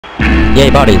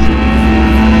Yay, bodies.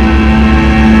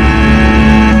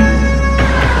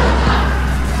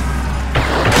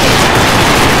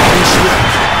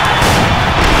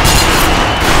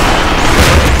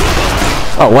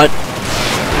 Oh, what?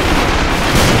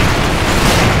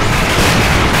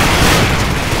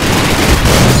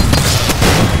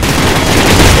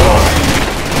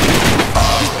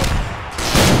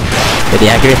 Did the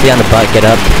accuracy on the butt get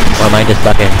up, or am I just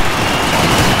sucking?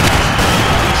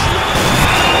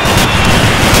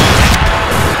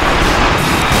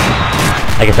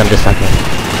 I guess I'm just sucking.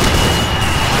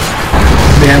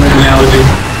 Damn it, analogy.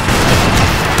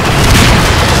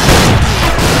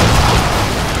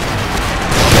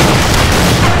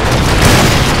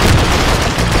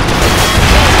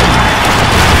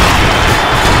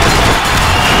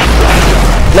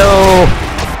 No!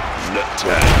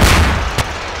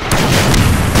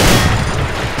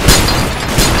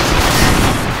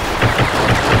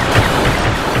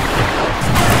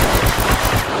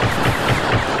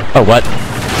 Oh, what?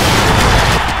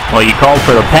 Well, you called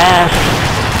for the pass.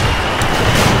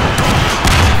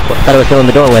 I thought it was still in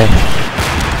the doorway.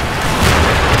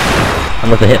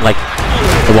 I must have hit, like,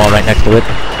 the wall right next to it.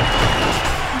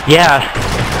 Yeah,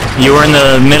 you were in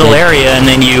the middle area and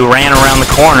then you ran around the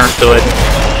corner, so it...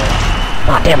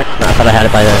 Ah, damn it! No, I thought I had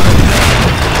it by then.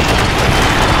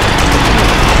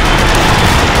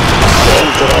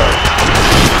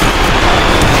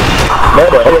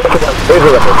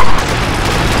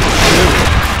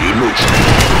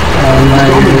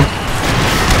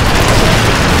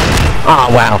 Oh,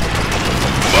 wow.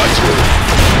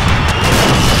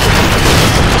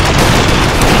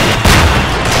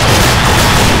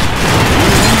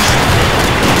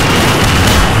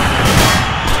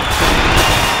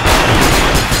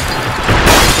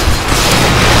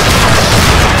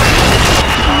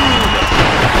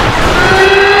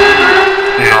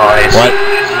 Nice. What?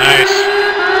 Nice.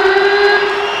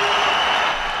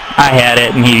 I had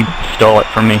it and he stole it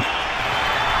from me.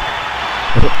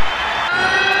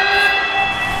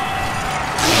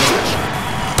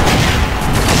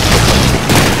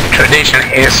 Tradition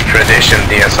is tradition,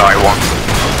 DSI 1.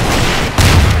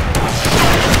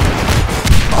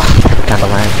 Oh, kind of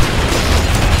lag.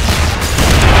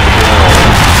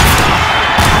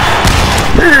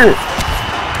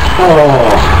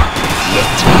 Oh.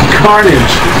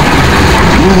 Carnage.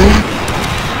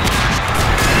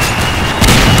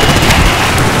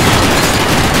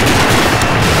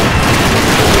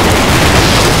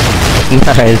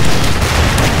 Nice.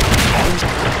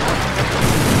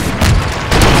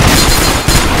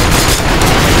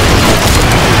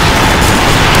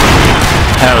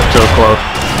 That was so close.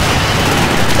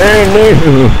 Hey,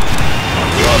 no!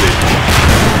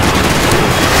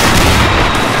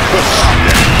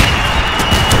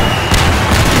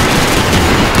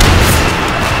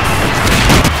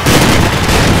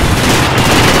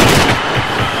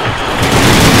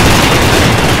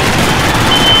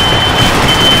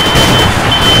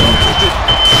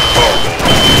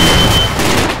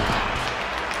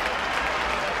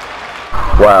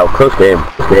 Wow, close game.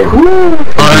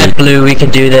 Alright, Blue, we can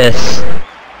do this.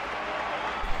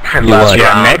 Last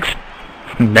Yeah,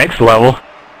 round. next level.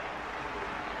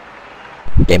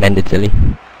 Game ended, silly.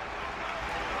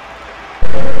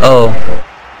 Oh.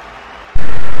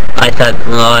 I thought,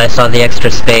 well, I saw the extra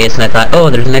space and I thought,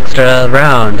 oh, there's an extra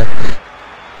round.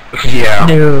 Yeah.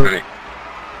 No.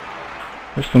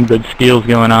 There's some good skills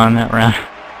going on in that round.